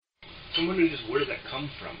I'm wondering just where did that come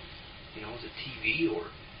from? You know, was it TV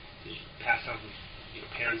or did it pass on from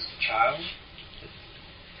parents to child?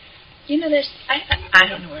 There's I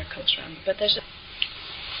don't know where it comes from, but there's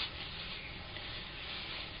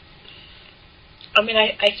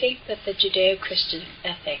I think that the Judeo-Christian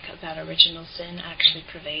ethic about original sin actually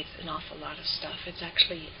pervades an awful lot of stuff. It's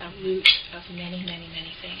actually a root of many, many,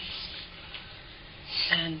 many things.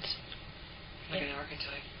 And like an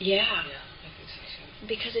archetype. Yeah. Yeah, I think so too.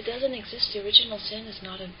 Because it doesn't exist. The original sin is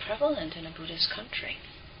not prevalent in a Buddhist country.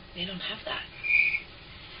 They don't have that.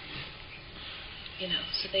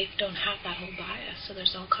 So they don't have that whole bias. So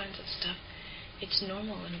there's all kinds of stuff. It's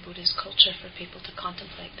normal in a Buddhist culture for people to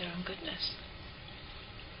contemplate their own goodness.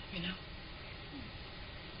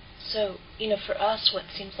 So, for us, what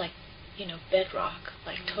seems like, bedrock,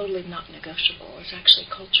 like totally not negotiable, is actually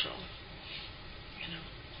cultural.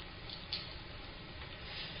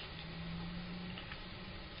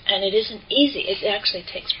 And it isn't easy. It actually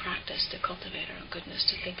takes practice to cultivate our own goodness,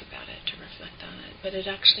 to think about it, to reflect on it. But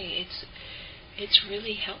it's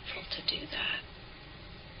really helpful to do that.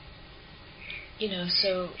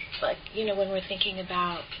 So, when we're thinking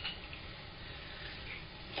about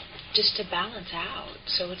just to balance out.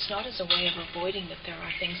 So it's not as a way of avoiding that there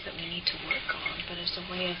are things that we need to work on, but as a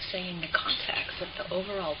way of saying the context that the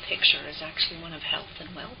overall picture is actually one of health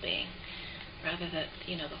and well-being, rather that,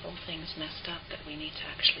 the whole thing is messed up, that we need to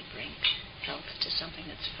actually bring health to something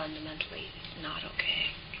that's fundamentally not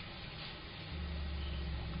okay.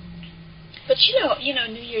 But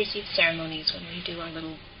New Year's Eve ceremonies, when we do our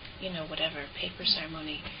little, whatever, paper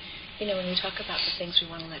ceremony, when we talk about the things we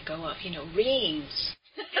want to let go of, rings.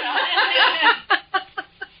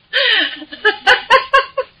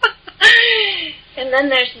 And then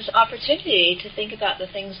there's this opportunity to think about the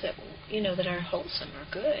things that that are wholesome or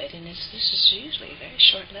good, and this is usually a very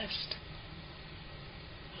short list.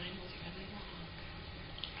 Mine was really long.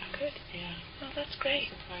 Oh, good. Yeah. Oh, that's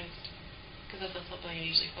great. I'm surprised, because that's not something I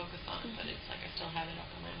usually focus on, but it's like I still have it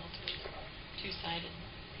up on my altar, two-sided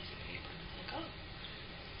piece of paper. It's like, oh,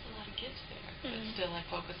 a lot of gifts there. But still I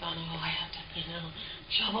focus on, I have to,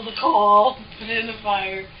 shovel the coal, put it in the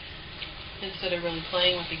fire, instead of really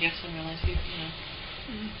playing with the gifts and realize people,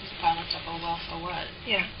 just pile of stuff, so what?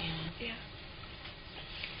 Yeah. Yeah.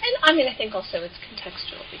 And I think also it's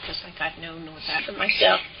contextual, because I've known with that for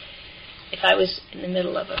myself. If I was in the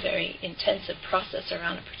middle of a very intensive process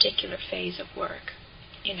around a particular phase of work,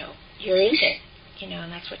 you're in it,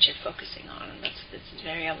 and that's what you're focusing on, and it's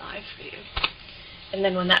very alive for you. And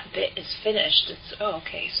then when that bit is finished, it's,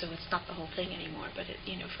 okay, so it's not the whole thing anymore, but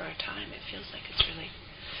for a time it feels like it's really,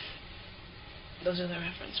 those are the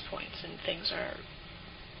reference points, and things are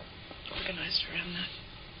organized around that.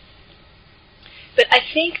 But I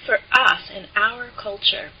think for us, in our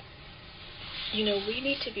culture, we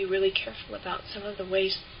need to be really careful about some of the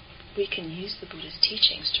ways we can use the Buddha's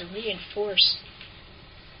teachings to reinforce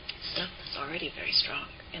stuff that's already very strong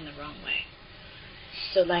in the wrong way.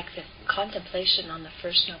 So like the contemplation on the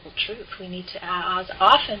First Noble Truth, we need to, as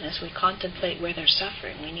often as we contemplate where there's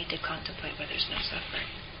suffering, we need to contemplate where there's no suffering.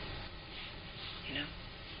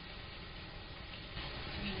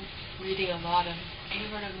 Reading a lot of, have you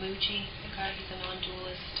heard of Muji, the guy who's a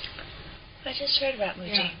non-dualist? I just heard about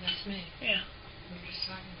Muji. Yeah, that's me. Yeah. We were just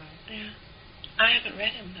talking about it. Yeah. I haven't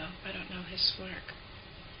read him, though. I don't know his work.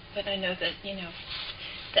 But I know that,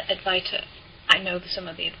 the Advaita, I know some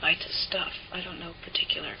of the Advaita stuff. I don't know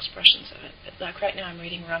particular expressions of it. But like right now I'm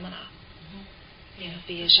reading Ramana.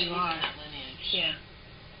 Be as you are. That lineage. Yeah.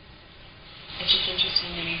 It's just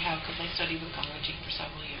interesting to me how, because I studied with Gangji for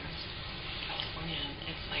several years in California, and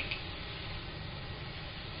it's like,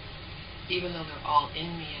 even though they're all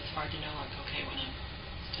in me, it's hard to know, like, okay, when I'm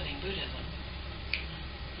studying Buddhism,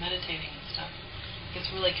 meditating and stuff, it's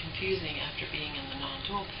really confusing after being in the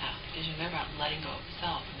non-dual path, because you're there about letting go of the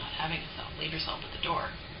self and not having a self, leave yourself at the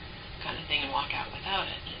door kind of thing and walk out without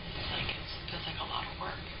it. And it's like, it feels like a lot of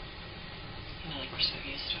work. Like we're so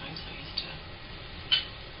used to, I'm so used to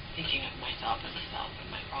thinking of myself as a self and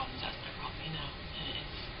my problems as my problem,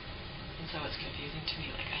 and so it's confusing to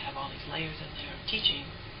me, like I have all these layers in there of teaching,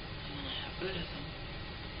 and then I have Buddhism,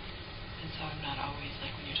 and so I'm not always,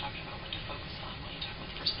 like when you're talking about what to focus on, when you talk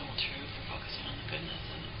about the First Noble Truth, you're focusing on the goodness,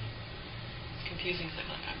 and it's confusing,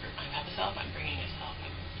 because like I have a self, I'm bringing a self,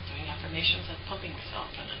 I'm doing affirmations, I'm pumping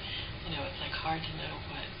myself, and it's like hard to know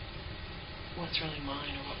what's really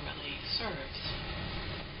mine or what really serves,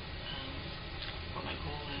 what my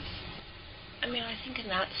goal is. I think in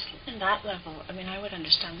that level, I would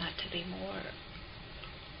understand that to be more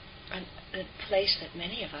a place that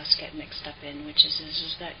many of us get mixed up in, which is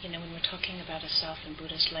that, when we're talking about a self in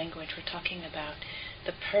Buddhist language, we're talking about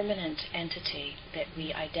the permanent entity that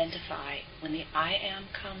we identify. When the I am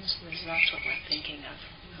comes, that's what we're thinking of,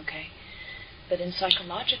 okay? But in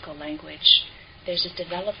psychological language, there's a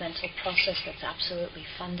developmental process that's absolutely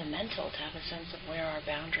fundamental to have a sense of where our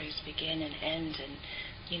boundaries begin and end, and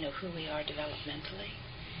who we are developmentally.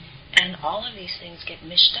 And all of these things get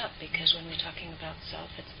mished up because when we're talking about self,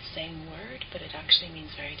 it's the same word, but it actually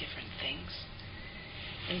means very different things.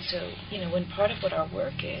 And so, when part of what our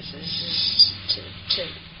work is to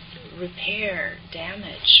repair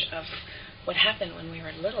damage of what happened when we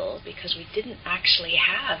were little, because we didn't actually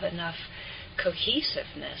have enough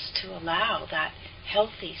cohesiveness to allow that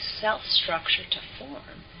healthy self-structure to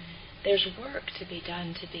form, there's work to be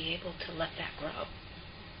done to be able to let that grow.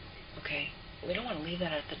 Okay? We don't want to leave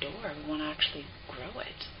that at the door. We want to actually grow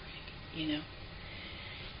it,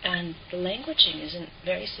 And the languaging isn't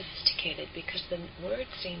very sophisticated because the word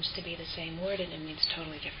seems to be the same word and it means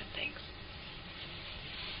totally different things.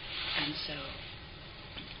 And so,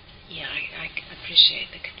 I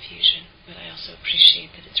appreciate the confusion, but I also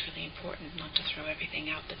appreciate that it's really important not to throw everything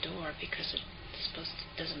out the door because it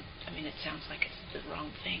sounds like it's the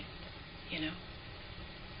wrong thing,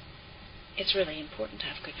 It's really important to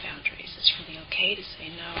have good boundaries. It's really okay to say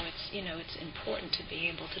no. It's important to be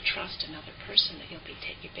able to trust another person that your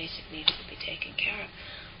basic needs will be taken care of.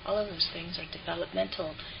 All of those things are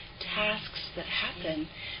developmental tasks that happen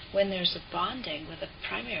when there's a bonding with a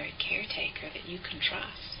primary caretaker that you can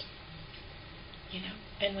trust.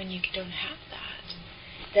 And when you don't have that,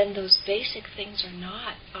 then those basic things are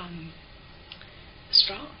not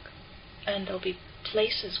strong. And there'll be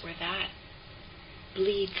places where that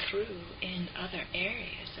bleed through in other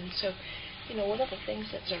areas. And so, one of the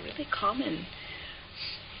things that's a really common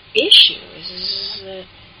issue is that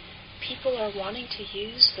people are wanting to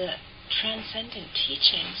use the transcendent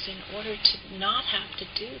teachings in order to not have to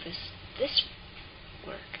do this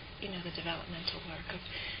work, the developmental work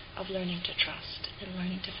of learning to trust and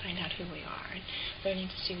learning to find out who we are and learning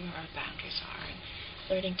to see where our boundaries are and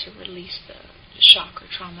learning to release the shock or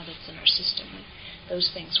trauma that's in our system. And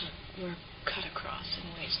those things were cut across in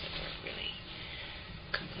ways that were really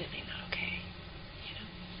completely not okay,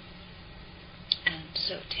 And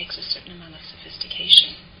so it takes a certain amount of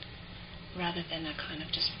sophistication rather than a kind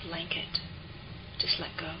of just blanket, just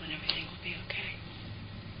let go and everything will be okay.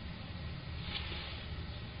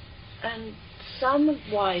 And some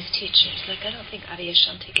wise teachers, I don't think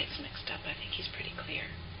Adyashanti gets mixed up. I think he's pretty clear,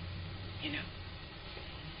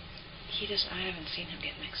 I haven't seen him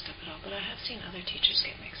get mixed up at all, but I have seen other teachers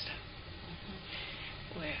get mixed up.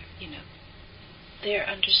 Where, their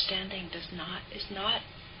understanding is not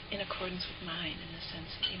in accordance with mine in the sense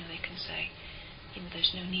that, they can say,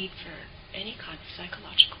 there's no need for any kind of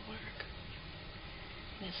psychological work.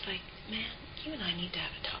 And it's like, man, you and I need to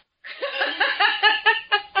have a talk.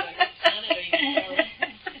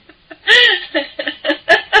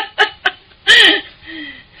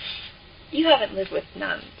 You haven't lived with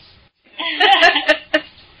nuns.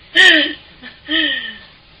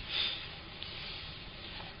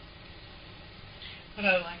 What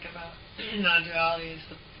I like about non-duality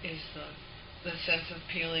is the sense of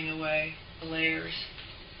peeling away the layers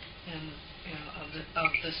and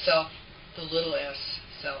of the self, the little s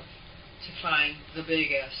self, to find the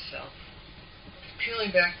big S self.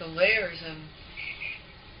 Peeling back the layers, and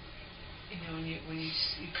when you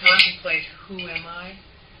contemplate who am I,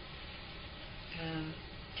 and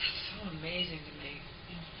that's so amazing to me.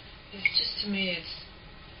 It's just, to me,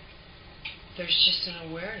 there's just an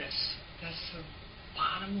awareness. That's the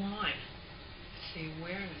bottom line. It's the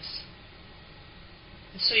awareness.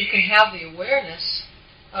 And so you can have the awareness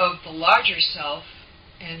of the larger self,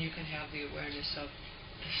 and you can have the awareness of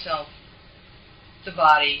the self, the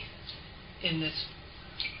body, in this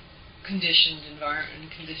conditioned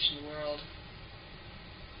environment, conditioned world.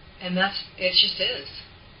 And it just is.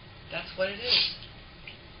 That's what it is.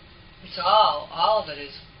 It's all of it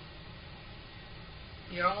is.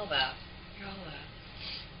 You're all that. You're all that.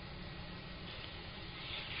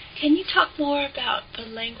 Can you talk more about the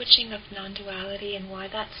languaging of non-duality and why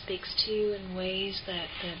that speaks to you in ways that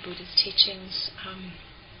the Buddhist teachings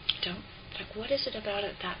don't? Like, what is it about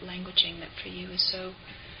it, that languaging, that for you is so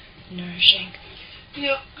nourishing?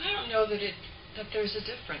 I don't know that there's a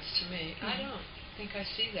difference to me. Mm-hmm. I don't think I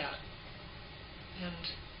see that. And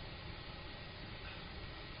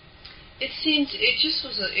it seemed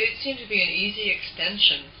to be an easy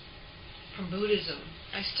extension from Buddhism.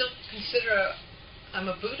 I still consider I'm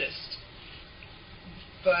a Buddhist,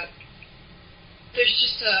 but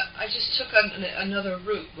there's I just took another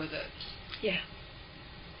route with it. Yeah.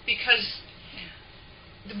 Because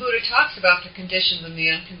the Buddha talks about the conditioned and the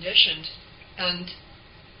unconditioned, and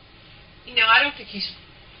I don't think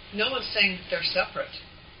no one's saying that they're separate.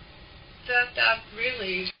 That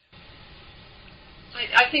really,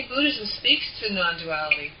 I think Buddhism speaks to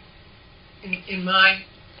non-duality in my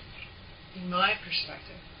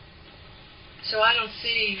perspective. So I don't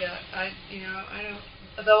see that. I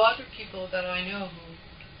don't. Though other people that I know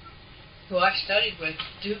who I've studied with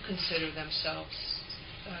do consider themselves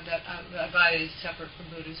that Advaita is separate from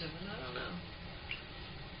Buddhism, and I don't know.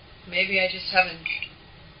 Maybe I just haven't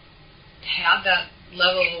had that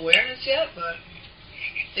level of awareness yet, but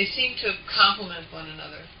they seem to complement one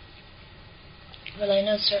another. Well, I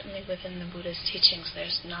know certainly within the Buddhist teachings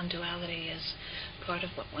there's non-duality as part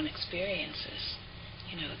of what one experiences.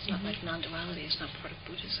 It's not like non-duality is not part of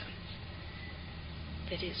Buddhism.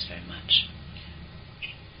 It is very much.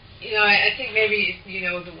 I think maybe,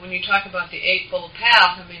 when you talk about the Eightfold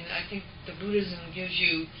Path, I think the Buddhism gives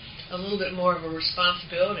you a little bit more of a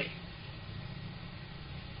responsibility.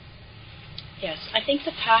 Yes, I think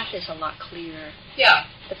the path is a lot clearer. Yeah.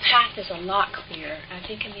 The path is a lot clearer. I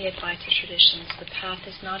think in the Advaita traditions, the path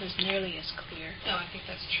is not as nearly as clear. No, I think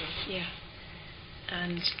that's true. Yeah.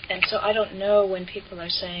 And so I don't know when people are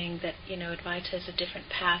saying that, Advaita is a different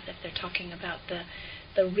path, if they're talking about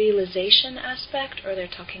the realization aspect or they're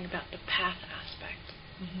talking about the path aspect.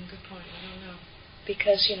 Mm-hmm. Good point. I don't know.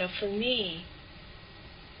 Because, for me,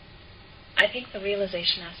 I think the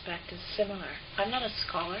realization aspect is similar. I'm not a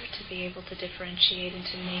scholar to be able to differentiate and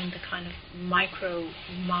to name the kind of micro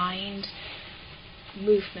mind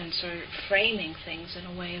movements or framing things in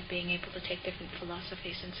a way of being able to take different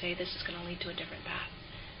philosophies and say this is going to lead to a different path.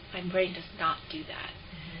 My brain does not do that.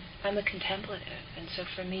 Mm-hmm. I'm a contemplative, and so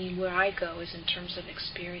for me where I go is in terms of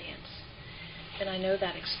experience. And I know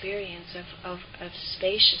that experience of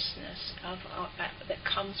spaciousness that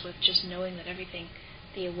comes with just knowing that everything,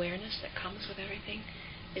 the awareness that comes with everything,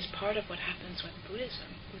 is part of what happens with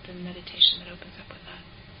Buddhism, with the meditation that opens up with that.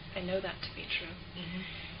 I know that to be true. Mm-hmm.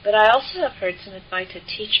 But I also have heard some Advaita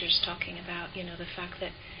teachers talking about, the fact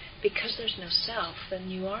that because there's no self, then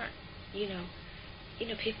you aren't,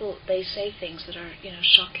 people, they say things that are,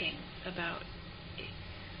 shocking about,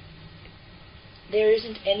 there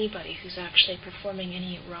isn't anybody who's actually performing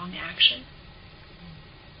any wrong action.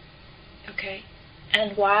 Okay?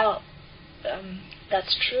 And while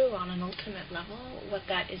that's true on an ultimate level, what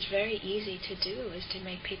that is very easy to do is to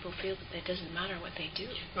make people feel that it doesn't matter what they do.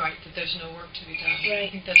 Right, that there's no work to be done. Right.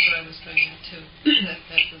 I think that's what I was getting at too.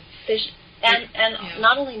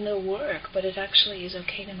 Not only no work, but it actually is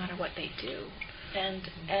okay no matter what they do. And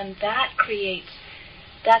that creates,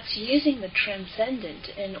 that's using the transcendent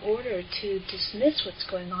in order to dismiss what's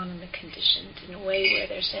going on in the conditioned in a way where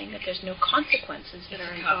they're saying that there's no consequences that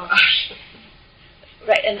are involved.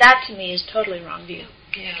 Right, and that to me is totally wrong view.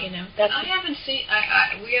 Yeah. I haven't seen.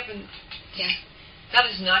 We haven't. Yeah. That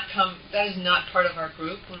has not come. That is not part of our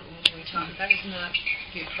group when we talk. That is not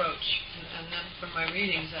the approach. And then from my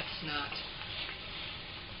readings, that's not.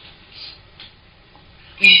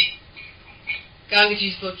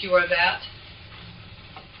 Gangaji's book, You Are That.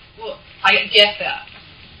 Well, I get that.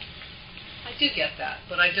 I do get that,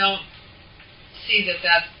 but I don't see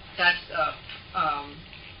that's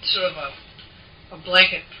sort of a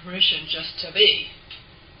blanket permission just to be.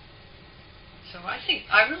 So I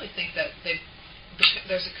really think that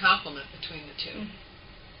there's a complement between the two. Mm-hmm.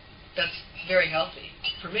 That's very healthy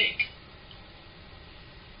for me.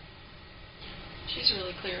 She's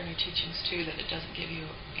really clear in her teachings too that it doesn't give you,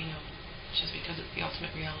 just because it's the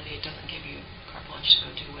ultimate reality, it doesn't give you carte blanche to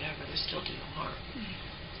go do whatever. There's still do no harm. Mm-hmm.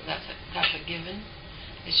 So that's a given.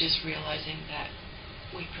 It's just realizing that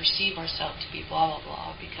we perceive ourselves to be blah, blah,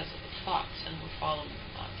 blah because of the thoughts, and we're following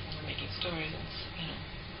the thoughts, and we're making stories and,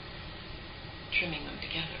 trimming them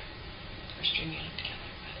together, or stringing them together.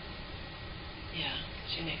 But, yeah,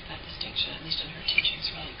 she makes that distinction, at least in her teachings,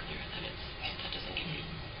 really clear, that that doesn't give you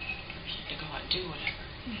permission to go out and do whatever.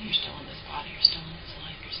 Mm-hmm. You're still in this body, you're still in this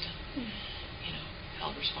life, you're still,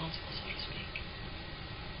 held responsible, so to speak.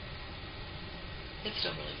 It's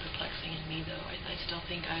still really perplexing in me, though. I still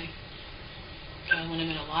think when I'm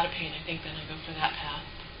in a lot of pain, I think then I go for that path.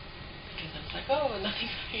 Because I'm like, nothing,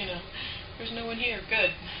 there's no one here,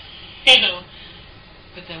 good.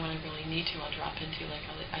 But then when I really need to, I'll drop into, I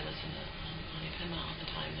listen to Amma all the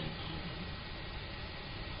time, and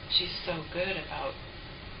she's so good about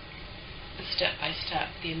the step-by-step,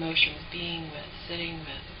 the emotions, being with, sitting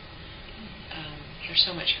with. There's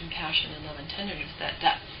so much compassion and love and tenderness that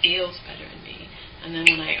feels better in me. And then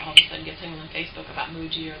when I all of a sudden get something on Facebook about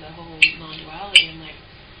Muji or the whole non-duality, I'm like,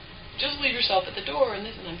 just leave yourself at the door and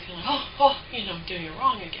this, and I'm feeling, I'm doing it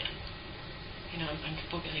wrong again. I'm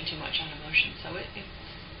focusing too much on emotion. So it's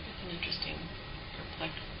an interesting,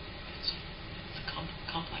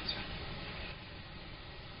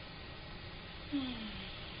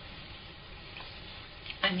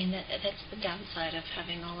 mean, that's the downside of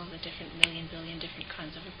having all of the different billion different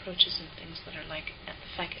kinds of approaches and things that are like at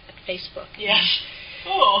Facebook. Yes.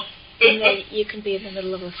 Oh. And then you can be in the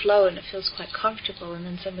middle of a flow and it feels quite comfortable, and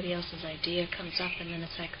then somebody else's idea comes up, and then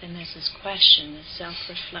it's like, then there's this question, this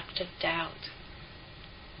self-reflective doubt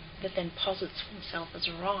that then posits oneself as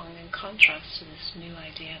wrong in contrast to this new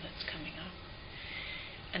idea that's coming up.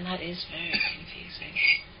 And that is very confusing,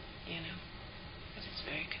 That is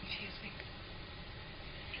very confusing.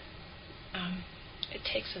 It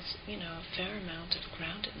takes us, a fair amount of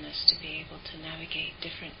groundedness to be able to navigate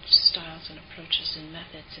different styles and approaches and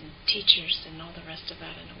methods and teachers and all the rest of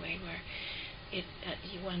that in a way where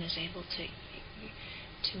one is able to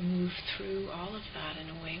move through all of that in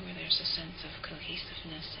a way where there's a sense of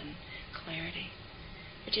cohesiveness and clarity,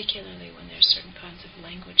 particularly when there's certain kinds of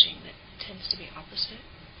languaging that tends to be opposite.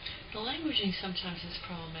 The languaging sometimes is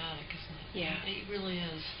problematic, isn't it? Yeah. It really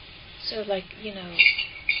is. So,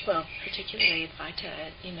 particularly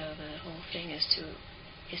Advaita, the whole thing is to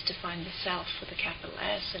find the self with a capital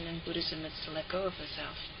S, and in Buddhism it's to let go of the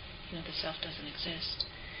self. The self doesn't exist.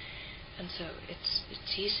 And so it's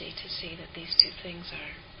easy to see that these two things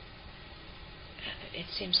are, it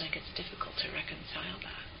seems like it's difficult to reconcile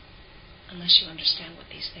that, unless you understand what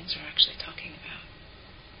these things are actually talking about.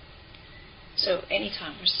 So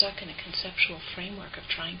anytime we're stuck in a conceptual framework of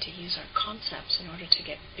trying to use our concepts in order to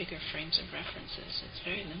get bigger frames of references, it's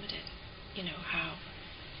very limited,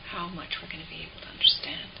 how much we're going to be able to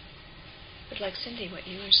understand. But like Cindy, what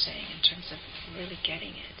you were saying in terms of really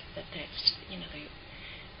getting it, that that's,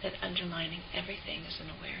 that underlining everything is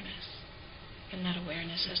an awareness. And that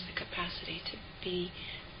awareness has the capacity to be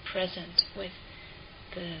present with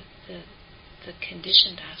the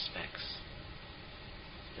conditioned aspects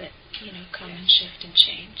that, come and shift and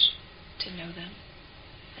change, to know them,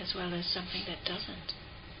 as well as something that doesn't,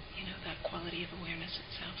 that quality of awareness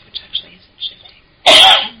itself, which actually isn't shifting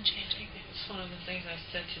and changing. It's one of the things I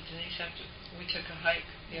said to Denise after we took a hike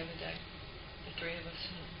the other day, the three of us,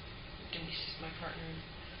 and Denise is my partner, and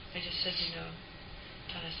I just said,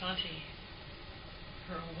 Thanasanti,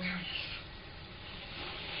 her awareness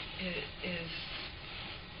is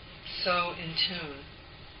so in tune.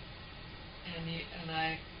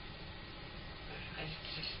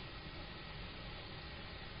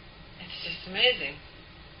 It's just amazing.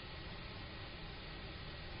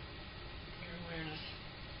 Your awareness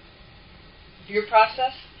of your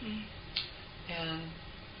process, and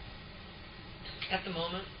at the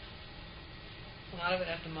moment, a lot of it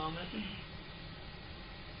at the moment.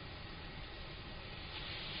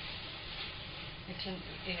 It's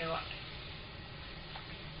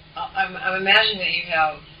I'm imagining that you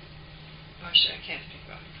have. Actually, I can't speak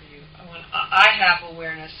about it for you. I have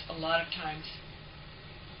awareness a lot of times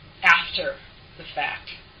after the fact.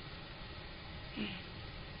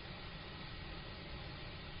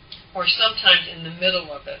 Or sometimes in the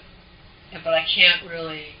middle of it. But I can't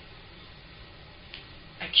really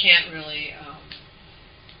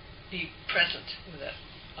be present with it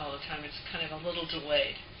all the time. It's kind of a little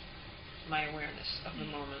delayed, my awareness of the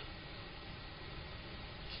moment.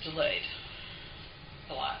 It's delayed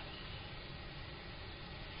a lot.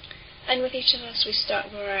 And with each of us, we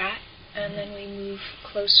start where we're at, and then we move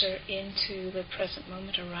closer into the present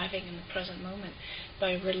moment, arriving in the present moment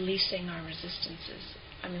by releasing our resistances.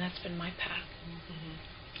 That's been my path. Mm-hmm.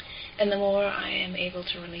 And the more I am able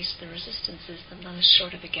to release the resistances, the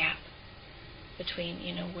shorter the gap between,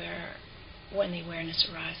 when the awareness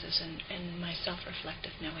arises and my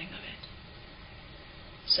self-reflective knowing of it.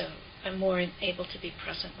 So I'm more able to be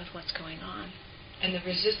present with what's going on. And the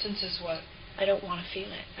resistance is what? I don't want to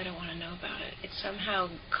feel it. I don't want to know about it. It's somehow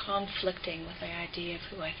conflicting with the idea of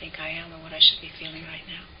who I think I am or what I should be feeling right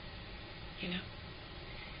now.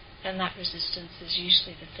 And that resistance is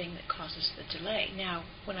usually the thing that causes the delay. Now,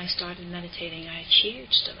 when I started meditating, I had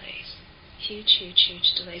huge delays. Huge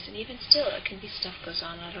delays. And even still, it can be stuff goes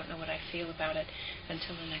on, and I don't know what I feel about it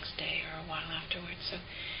until the next day or a while afterwards. So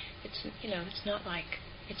it's, it's not like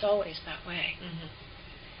it's always that way. Mm-hmm.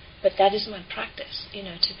 But that is my practice,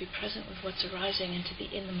 to be present with what's arising and to be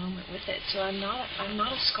in the moment with it. So I'm not a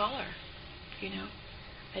scholar,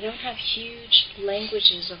 I don't have huge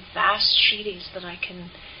languages of vast treaties that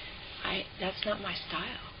that's not my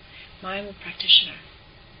style. I'm a practitioner,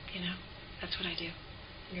 that's what I do.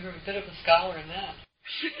 You're a bit of a scholar in that.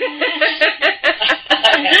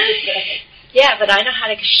 Yeah, but I know how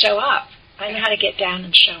to show up. I know how to get down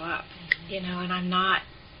and show up, and I'm not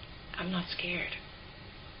scared.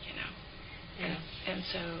 And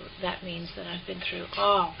so that means that I've been through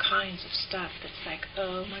all kinds of stuff that's like,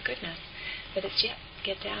 oh my goodness. But it's,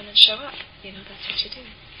 get down and show up. That's what you do.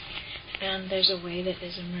 And there's a way that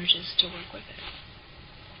emerges to work with it.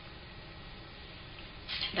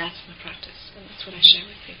 That's the practice, and that's what I share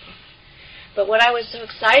with people. But what I was so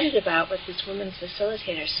excited about with this women's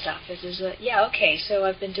facilitator stuff is that, so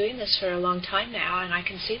I've been doing this for a long time now, and I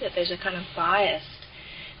can see that there's a kind of bias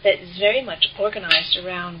that is very much organized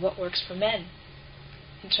around what works for men,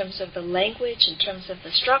 in terms of the language, in terms of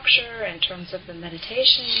the structure, in terms of the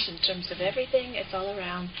meditations, in terms of everything. It's all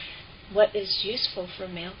around what is useful for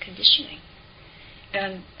male conditioning.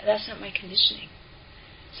 And that's not my conditioning.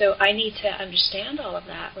 So I need to understand all of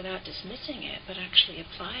that without dismissing it, but actually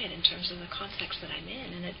apply it in terms of the context that I'm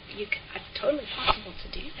in. And it's totally possible to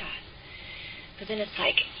do that. But then it's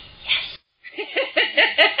like, yes.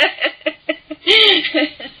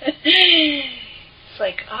 It's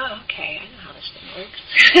like, oh, okay, I know how this thing works.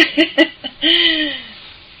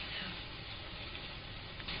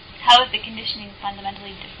 How is the conditioning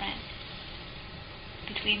fundamentally different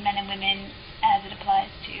between men and women as it applies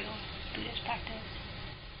to Buddhist practice?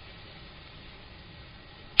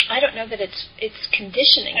 I don't know that it's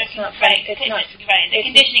conditioning. It's not right. It's not right. The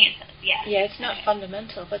conditioning is Yeah, it's not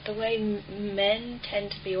fundamental. But the way men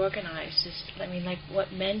tend to be organized is, like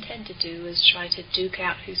what men tend to do is try to duke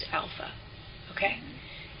out who's alpha, okay?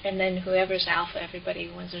 Mm-hmm. And then whoever's alpha, everybody,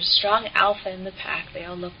 when there's a strong alpha in the pack, they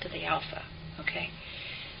all look to the alpha, okay?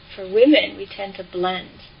 For women, we tend to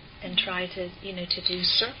blend and try to, to do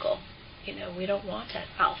circle. We don't want that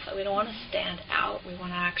alpha. We don't want to stand out. We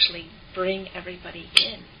want to actually bring everybody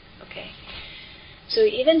in, okay? So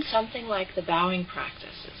even something like the bowing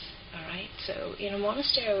practices, all right? So in a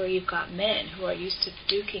monastery where you've got men who are used to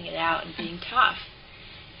duking it out and being tough,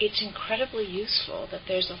 it's incredibly useful that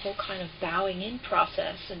there's a whole kind of bowing in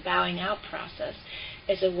process and bowing out process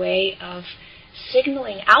as a way of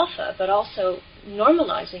signaling alpha, but also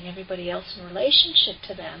normalizing everybody else in relationship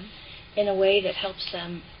to them in a way that helps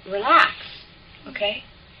them relax, okay?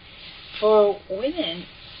 For women,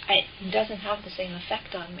 it doesn't have the same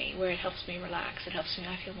effect on me where it helps me relax. It helps me,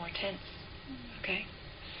 I feel more tense, okay?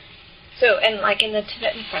 So, and like in the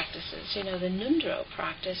Tibetan practices, the Nundro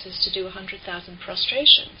practice is to do 100,000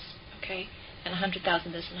 prostrations, okay? And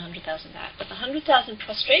 100,000 this and 100,000 that. But the 100,000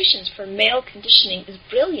 prostrations for male conditioning is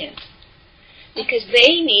brilliant because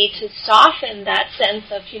they need to soften that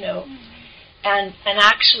sense of, and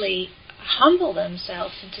actually humble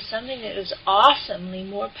themselves into something that is awesomely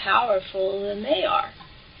more powerful than they are.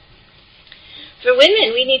 For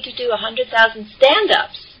women, we need to do 100,000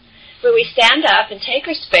 stand-ups, where we stand up and take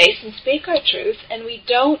our space and speak our truth, and we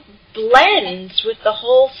don't blend with the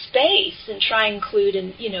whole space and try and include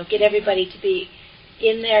and, get everybody to be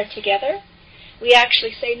in there together. We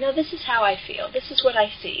actually say, no, this is how I feel. This is what I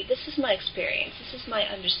see. This is my experience. This is my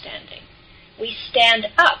understanding. We stand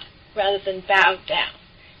up rather than bow down.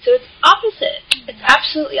 So it's opposite. It's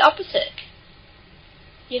absolutely opposite.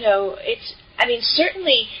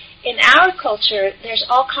 Certainly in our culture, there's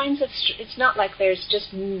all kinds of, it's not like there's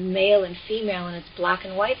just male and female and it's black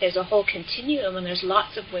and white. There's a whole continuum, and there's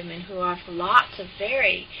lots of women who have lots of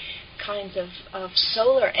very kinds of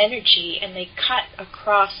solar energy, and they cut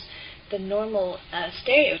across the normal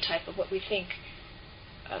stereotype of what we think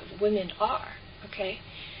women are, okay?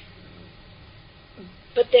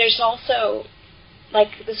 But there's also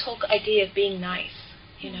like this whole idea of being nice,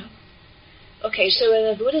 Okay, so in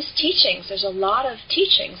the Buddhist teachings, there's a lot of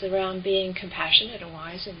teachings around being compassionate and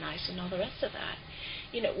wise and nice and all the rest of that.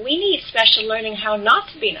 We need special learning how not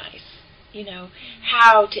to be nice,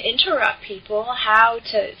 how to interrupt people, how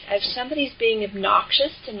to, if somebody's being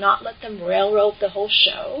obnoxious, to not let them railroad the whole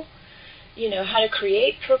show, how to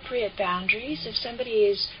create appropriate boundaries. If somebody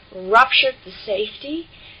is ruptured the safety,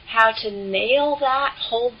 how to nail that,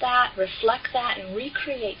 hold that, reflect that, and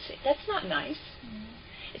recreate it. That's not nice.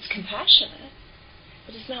 It's compassionate,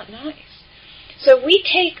 but it's not nice. So we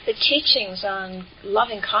take the teachings on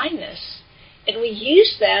loving kindness and we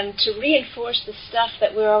use them to reinforce the stuff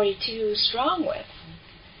that we're already too strong with.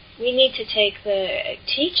 We need to take the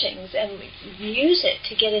teachings and use it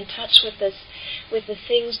to get in touch with this, with the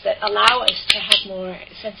things that allow us to have more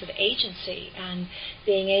sense of agency and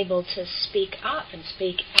being able to speak up and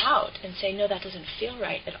speak out and say, no, that doesn't feel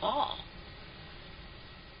right at all.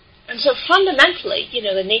 And so fundamentally,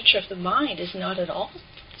 the nature of the mind is not at all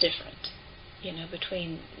different,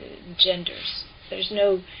 between genders. There's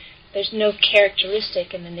no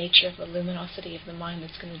characteristic in the nature of the luminosity of the mind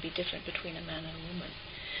that's going to be different between a man and a woman.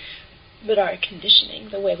 But our conditioning,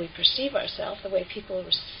 the way we perceive ourselves, the way people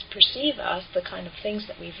perceive us, the kind of things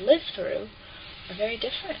that we've lived through, are very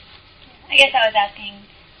different. I guess I was asking,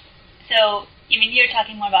 so, you're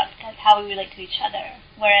talking more about how we relate to each other,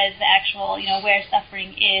 whereas the actual, where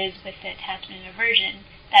suffering is with the attachment and aversion,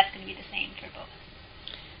 that's going to be the same for both.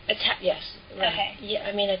 Yes. Right. Okay. Yeah.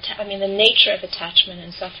 I mean, the nature of attachment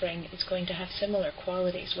and suffering is going to have similar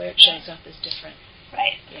qualities. Where it shows up is different.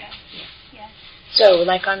 Right. Yeah. So,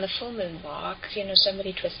 like on the full moon walk,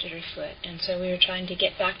 somebody twisted her foot, and so we were trying to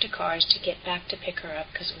get back to cars to get back to pick her up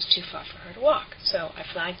because it was too far for her to walk. So I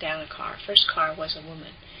flagged down a car. First car was a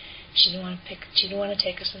woman. She didn't want to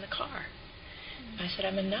take us in the car. I said,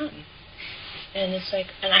 I'm a nun. And it's like,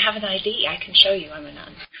 and I have an ID. I can show you I'm a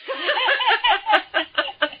nun.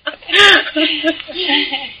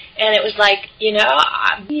 And it was like,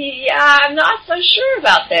 I'm not so sure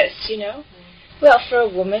about this, Well, for a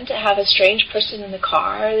woman to have a strange person in the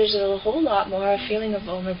car, there's a whole lot more a feeling of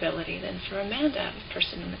vulnerability than for a man to have a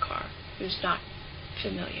person in the car who's not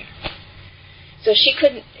familiar. So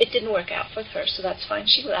it didn't work out with her, so that's fine.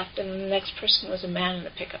 She left, and the next person was a man in a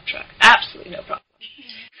pickup truck. Absolutely no problem.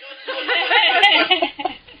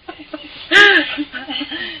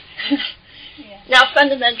 Now,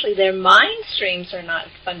 fundamentally, their mind streams are not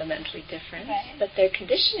fundamentally different, but their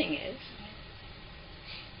conditioning is.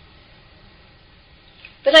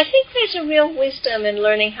 But I think there's a real wisdom in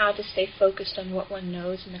learning how to stay focused on what one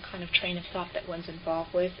knows and the kind of train of thought that one's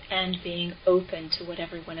involved with, and being open to what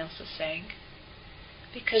everyone else is saying.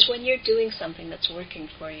 Because when you're doing something that's working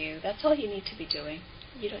for you, that's all you need to be doing.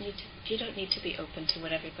 You don't need to be open to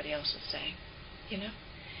what everybody else is saying,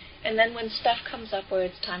 And then when stuff comes up where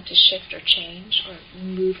it's time to shift or change or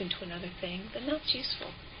move into another thing, then that's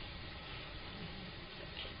useful.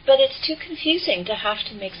 But it's too confusing to have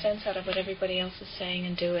to make sense out of what everybody else is saying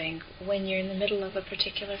and doing when you're in the middle of a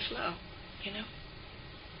particular flow,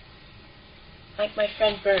 Like my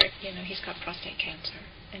friend Bert, he's got prostate cancer,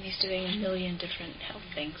 and he's doing a million different health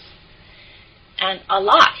things. And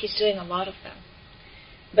he's doing a lot of them.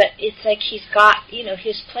 But it's like he's got,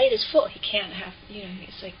 his plate is full. He can't have,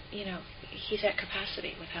 it's like, he's at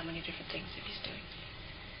capacity with how many different things that he's doing.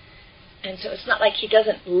 And so it's not like he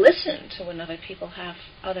doesn't listen to when other people have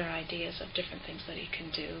other ideas of different things that he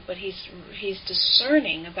can do, but he's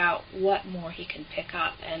discerning about what more he can pick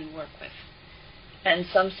up and work with. And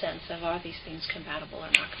some sense of, are these things compatible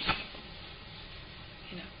or not compatible?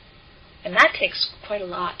 And that takes quite a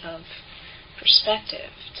lot of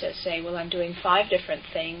perspective to say, well, I'm doing 5 different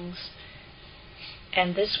things,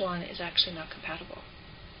 and this one is actually not compatible.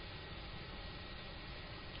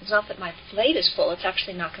 It's not that my plate is full, it's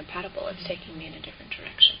actually not compatible. It's taking me in a different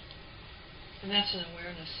direction. And that's an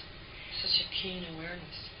awareness. Such a keen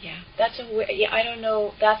awareness. Yeah. I don't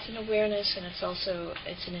know, that's an awareness, and it's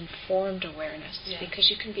an informed awareness, because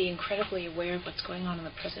you can be incredibly aware of what's going on in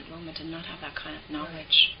the present moment and not have that kind of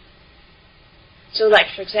knowledge. So, like,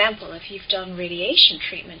 for example, if you've done radiation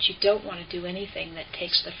treatment, you don't want to do anything that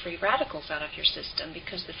takes the free radicals out of your system,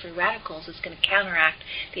 because the free radicals is going to counteract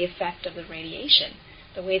the effect of the radiation.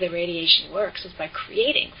 The way the radiation works is by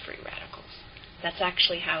creating free radicals. That's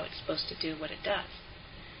actually how it's supposed to do what it does.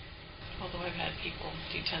 Although I've had people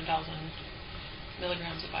do 10,000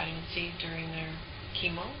 milligrams of vitamin C during their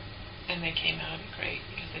chemo, and they came out of it great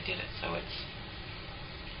because they did it. So it's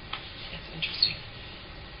interesting.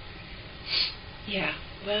 Yeah.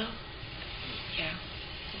 Well. Yeah.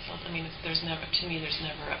 There's never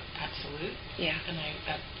an absolute. Yeah. And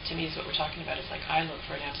that to me is what we're talking about. It's like I look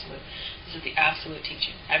for an absolute. This is the absolute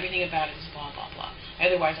teaching. Everything about it is blah blah blah.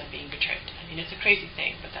 Otherwise, I'm being betrayed. It's a crazy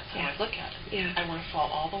thing, but that's how I look at it. Yeah. I want to fall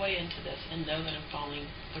all the way into this and know that I'm falling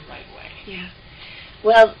the right way. Yeah.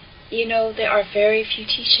 Well, there are very few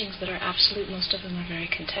teachings that are absolute. Most of them are very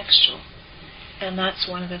contextual. And that's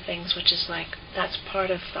one of the things which is that's part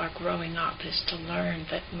of our growing up, is to learn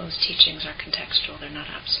that most teachings are contextual, they're not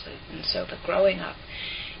absolute. And so the growing up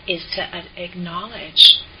is to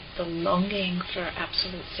acknowledge the longing for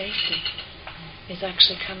absolute safety is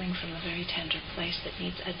actually coming from a very tender place that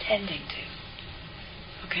needs attending to.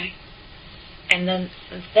 Okay? And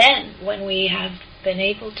then when we have been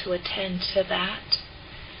able to attend to that,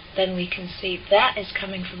 then we can see that is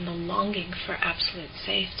coming from the longing for absolute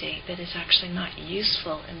safety that is actually not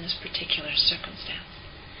useful in this particular circumstance.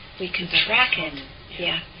 We can track it.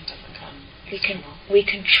 Yeah. It doesn't come external. We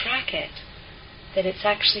can track it, that it's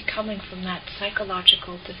actually coming from that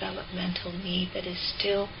psychological developmental need that is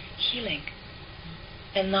still healing,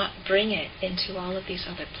 and not bring it into all of these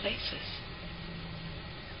other places.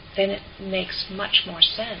 Then it makes much more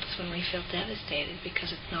sense when we feel devastated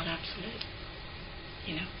because it's not absolute.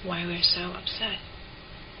 Why we're so upset.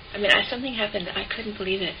 Something happened, I couldn't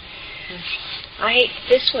believe it.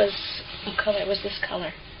 This was this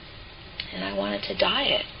color, and I wanted to dye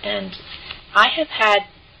it. And I have had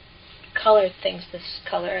colored things this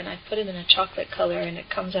color, and I put them in a chocolate color, and it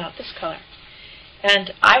comes out this color.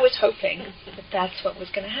 And I was hoping that that's what was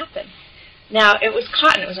going to happen. Now, it was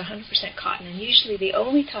cotton. It was 100% cotton. And usually the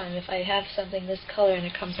only time if I have something this color and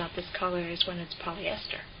it comes out this color is when it's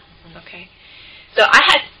polyester. Okay? So I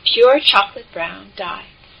had pure chocolate brown dye.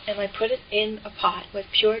 And I put it in a pot with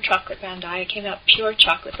pure chocolate brown dye. It came out pure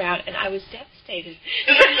chocolate brown, and I was devastated.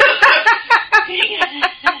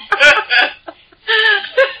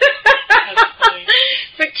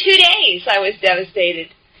 For 2 days, I was devastated.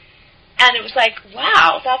 And it was like,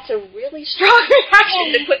 wow, that's a really strong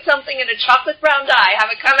reaction to put something in a chocolate brown dye, have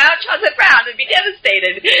it come out chocolate brown, and be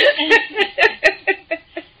devastated.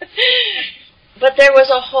 But there was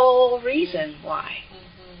a whole reason why,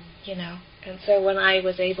 you know. And so when I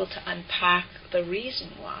was able to unpack the reason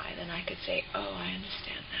why, then I could say, oh, I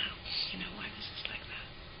understand now, you know, why this is like that.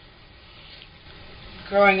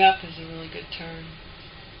 Growing up is a really good term.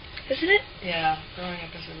 Isn't it? Yeah, growing up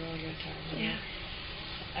is a really good term. Yeah.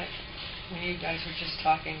 When you guys were just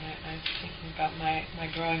talking, I was thinking about my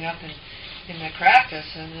growing up in my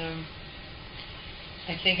practice, and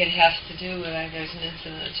I think it has to do with, there's an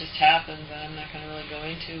incident that just happened that I'm not going to really go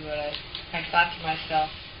into, but I thought to myself,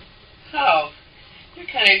 oh, you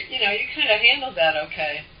kind of handled that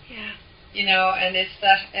okay. Yeah. You know, and it's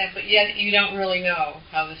that, but yet you don't really know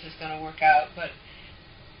how this is going to work out. But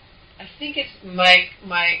I think it's my,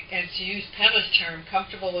 and to use Pema's term,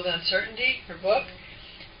 comfortable with uncertainty, her book,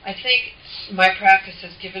 I think my practice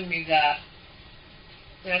has given me that.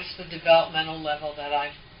 That's the developmental level that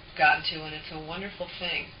I've gotten to, and it's a wonderful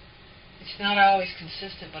thing. It's not always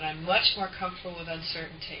consistent, but I'm much more comfortable with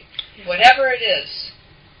uncertainty. Yeah. Whatever it is,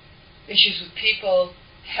 issues with people,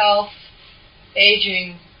 health,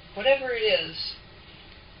 aging, whatever it is,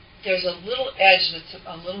 there's a little edge that's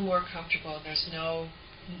a little more comfortable. There's no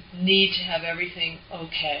need to have everything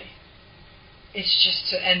okay. It's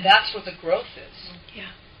just, and that's what the growth is.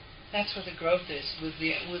 Yeah. That's what the growth is,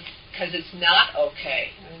 because it's not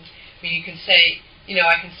okay. I mean, you can say, you know,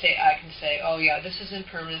 I can say, oh yeah, this is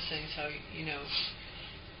impermanent thing, so you know,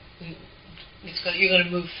 you're going to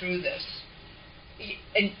move through this,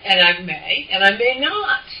 and I may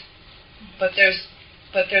not, but there's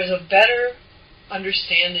a better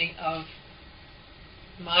understanding of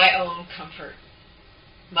my own comfort,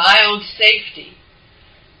 my own safety,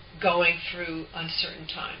 going through uncertain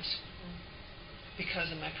times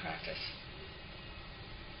because of my practice.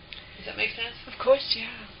 Does that make sense? Of course,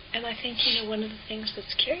 yeah. And I think, you know, one of the things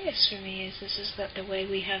that's curious for me is that the way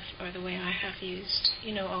we have, or the way I have used,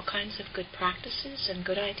 you know, all kinds of good practices and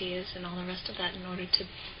good ideas and all the rest of that in order to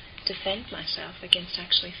defend myself against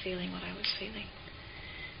actually feeling what I was feeling.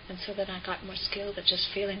 And so that I got more skilled at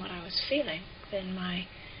just feeling what I was feeling, then I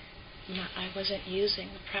wasn't using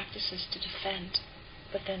the practices to defend,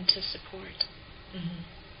 but then to support. Mm-hmm.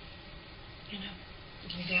 You know.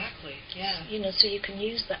 Exactly, yeah. You know, so you can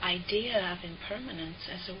use the idea of impermanence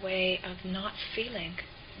as a way of not feeling.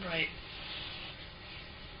 Right.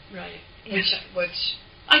 Right. Yeah. Which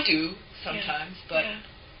I do sometimes, but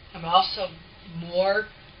I'm also more,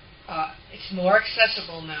 it's more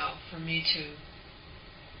accessible now for me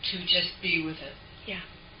to just be with it. Yeah.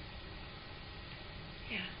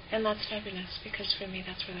 Yeah. And that's fabulous, because for me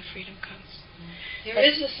that's where the freedom comes. There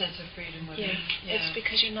is a sense of freedom with it. Yeah. It's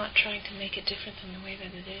because you're not trying to make it different than the way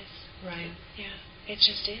that it is. Right. Yeah. It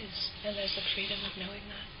just is. And there's the freedom of knowing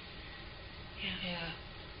that. Yeah. Yeah.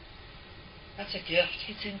 That's a gift.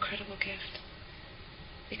 It's an incredible gift.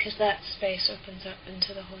 Because that space opens up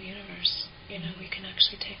into the whole universe. You know, we can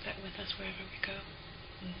actually take that with us wherever we go.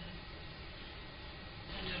 Mm-hmm.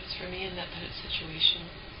 I noticed for me in that situation,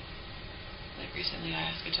 like recently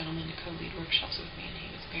I asked a gentleman to co-lead workshops with me, and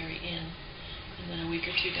he was very in. And then a week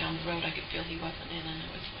or two down the road, I could feel he wasn't in, and it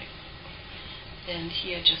was like, and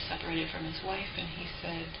he had just separated from his wife, and he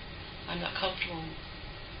said, I'm not comfortable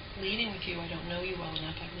leading with you. I don't know you well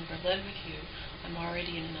enough. I've never led with you. I'm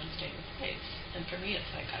already in an unstable place. And for me, it's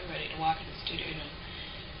like I'm ready to walk in the studio, you know,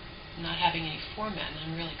 not having any format, and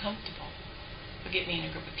I'm really comfortable. But get me in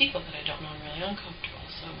a group of people that I don't know, I'm really uncomfortable.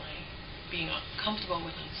 So my being comfortable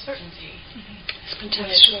with uncertainty, it's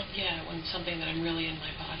contextual. When something that I'm really in my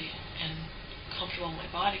body and comfortable in my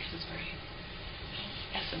body, because it's very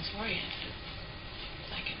essence oriented.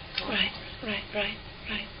 I can go for it.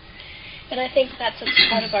 Right. And I think that's a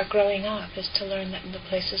part of our growing up, is to learn that in the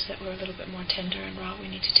places that we're a little bit more tender and raw, we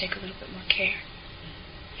need to take a little bit more care.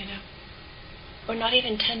 You know, or not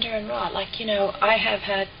even tender and raw. Like, you know, I have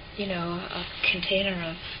had, you know, a container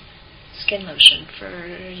of skin lotion for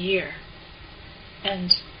a year,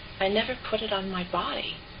 and I never put it on my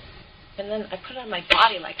body. And then I put it on my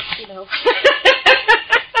body, like, you know.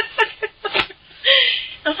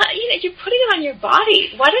 you're putting it on your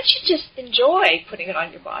body. Why don't you just enjoy putting it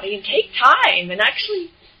on your body and take time and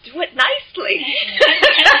actually do it nicely?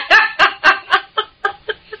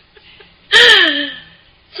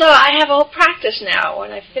 So I have a whole practice now.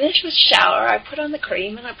 When I finish with shower, I put on the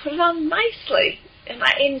cream and I put it on nicely. And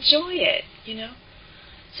I enjoy it,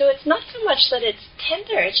 So it's not so much that it's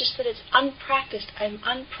tender, it's just that it's unpracticed. I'm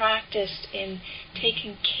unpracticed in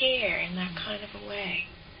taking care in that kind of a way.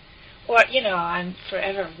 Or, I'm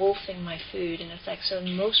forever wolfing my food, and it's like, so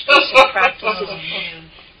most recent practices,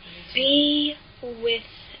 be with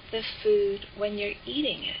the food when you're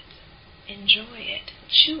eating it. Enjoy it.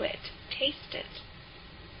 Chew it. Taste it.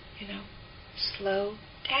 Slow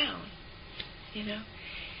down.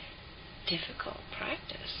 Difficult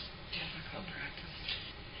practice.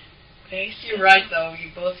 Very simple. You're right, though.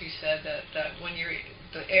 You said that when you're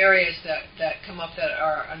the areas that come up that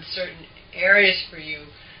are uncertain areas for you,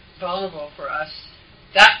 vulnerable for us,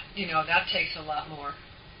 that that takes a lot more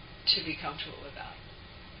to be comfortable with that.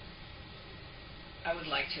 I would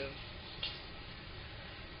like to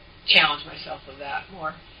challenge myself with that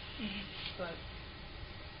more, but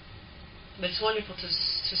it's wonderful to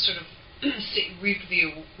sort of reap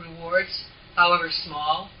the rewards, however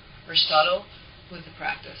small or subtle, with the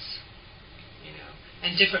practice,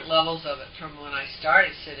 and different levels of it from when I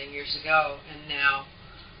started sitting years ago and now,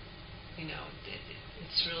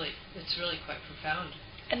 it's really quite profound.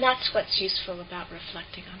 And that's what's useful about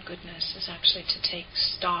reflecting on goodness, is actually to take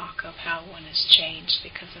stock of how one has changed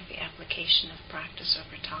because of the application of practice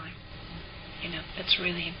over time. It's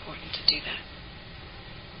really important to do that.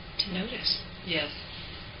 To notice. Yes.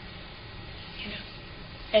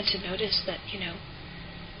 And to notice that,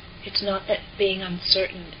 it's not that being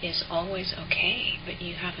uncertain is always okay, but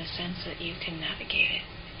you have a sense that you can navigate it.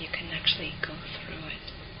 You can actually go through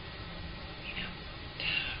it.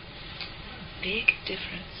 Big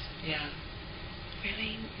difference. Yeah.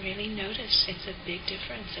 Really, really notice it's a big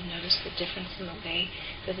difference, and notice the difference in the way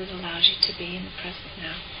that it allows you to be in the present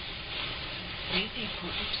now. Really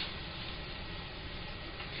important.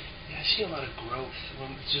 Yeah, I see a lot of growth.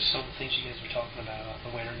 It's just some of the things you guys were talking about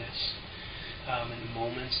awareness, and the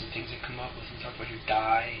moments and things that come up with. You talk about your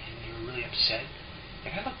die, and you're really upset.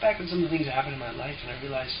 Like, I look back at some of the things that happened in my life, and I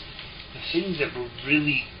realize the things that were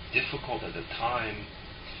really difficult at the time,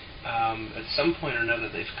 at some point or another,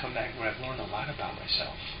 they've come back where I've learned a lot about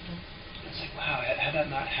myself. And it's like, wow, had that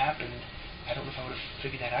not happened, I don't know if I would have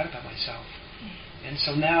figured that out about myself. And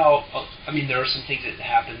so now, there are some things that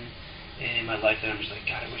happen in my life that I'm just like,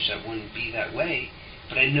 God, I wish that wouldn't be that way.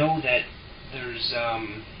 But I know that there's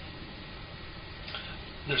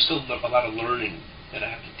still a lot of learning that I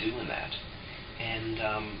have to do in that. And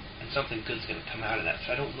something good's going to come out of that.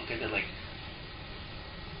 So I don't look at it like,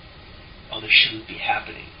 oh, this shouldn't be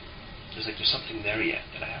happening. There's something there yet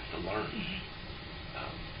that I have to learn.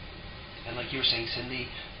 And like you were saying, Cindy,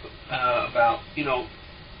 about,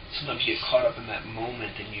 sometimes you get caught up in that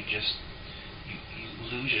moment and you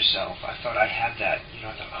lose yourself. I thought I had that.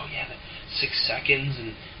 I thought, oh yeah, the 6 seconds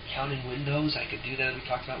and counting windows, I could do that, we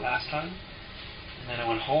talked about last time. And then I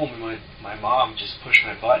went home and my mom just pushed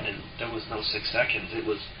my button and there was no 6 seconds. It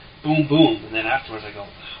was boom, boom. And then afterwards I go,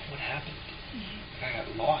 oh, what happened? I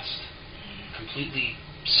got lost. Completely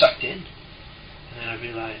sucked in. And then I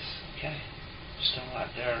realized, okay, there's still a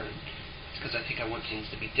lot there. And it's because I think I want things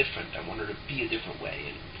to be different. I want her to be a different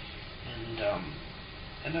way.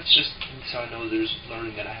 And that's just, and so I know there's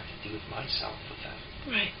learning that I have to do with myself with that.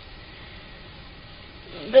 Right.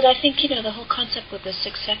 But I think, the whole concept with the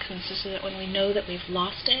 6 seconds is that when we know that we've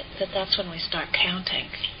lost it, that's when we start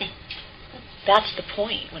counting. That's the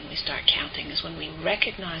point when we start counting, is when we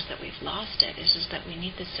recognize that we've lost it, is that we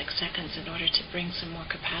need the 6 seconds in order to bring some more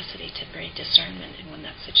capacity to bring discernment in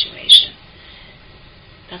that situation.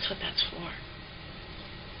 That's what that's for.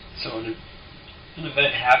 So an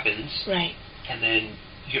event happens, right, and then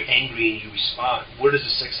you're angry and you respond. Where does the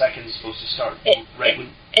 6 seconds supposed to start?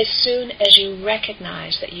 As soon as you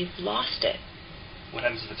recognize that you've lost it. What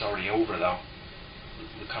happens if it's already over, though?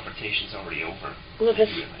 The confrontation's already over. Well,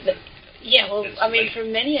 for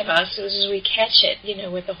many of us, it was as we catch it,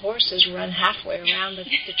 where the horses run halfway around the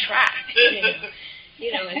track, and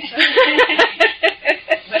so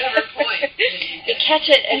whatever point. You catch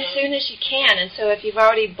it as soon as you can, and so if you've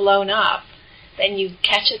already blown up, then you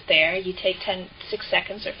catch it there, you take 6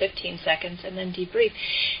 seconds or 15 seconds, and then debrief.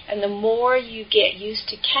 And the more you get used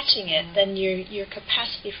to catching it, then your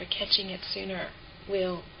capacity for catching it sooner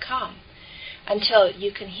will come. Until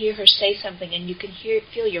you can hear her say something and you can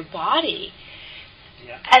feel your body,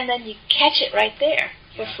 and then you catch it right there.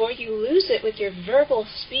 Yeah. Before you lose it with your verbal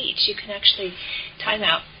speech, you can actually time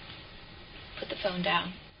out, put the phone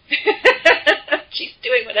down, She's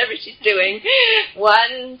doing whatever she's doing.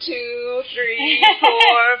 1, 2, 3,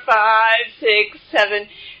 4, 5, 6, 7.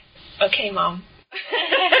 Okay, Mom.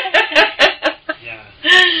 Yeah.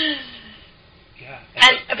 Yeah.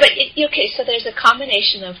 Okay, so there's a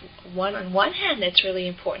combination of on one hand, it's really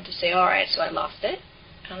important to say, all right, so I lost it,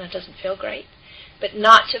 and that doesn't feel great. But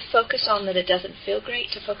not to focus on that it doesn't feel great,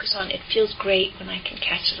 to focus on it feels great when I can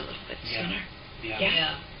catch it a little bit sooner.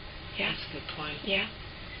 Yeah. That's a good point. Yeah.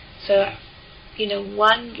 So,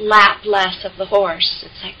 one lap less of the horse,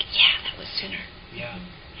 it's like, that was sooner. Yeah.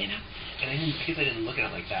 And because I didn't look at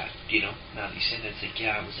it like that, now that you say that, it's like,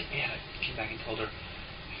 I was like, man, I came back and told her,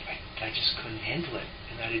 I just couldn't handle it.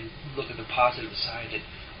 And I didn't look at the positive side that,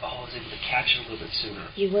 I was able to catch it a little bit sooner.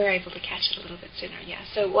 You were able to catch it a little bit sooner, yeah.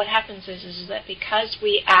 So what happens is that because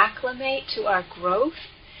we acclimate to our growth,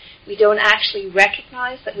 we don't actually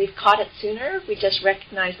recognize that we've caught it sooner. We just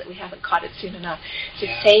recognize that we haven't caught it soon enough. It's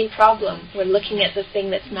the same problem. We're looking at the thing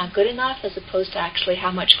that's not good enough as opposed to actually how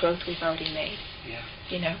much growth we've already made. Yeah.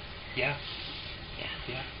 Yeah.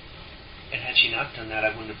 And had she not done that, I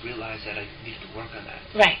wouldn't have realized that I needed to work on that.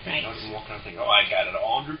 Right. I would have been walking around thinking, I got it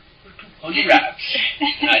 100 reps.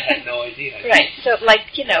 And I had no idea. Right. So,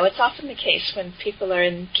 it's often the case when people are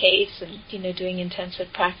in caves and, doing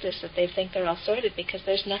intensive practice that they think they're all sorted because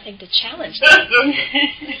there's nothing to challenge them.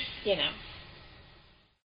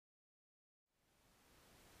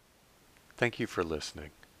 Thank you for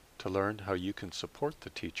listening. To learn how you can support the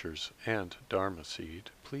teachers and Dharma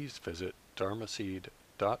Seed, please visit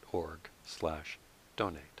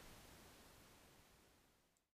dharmaseed.org/donate.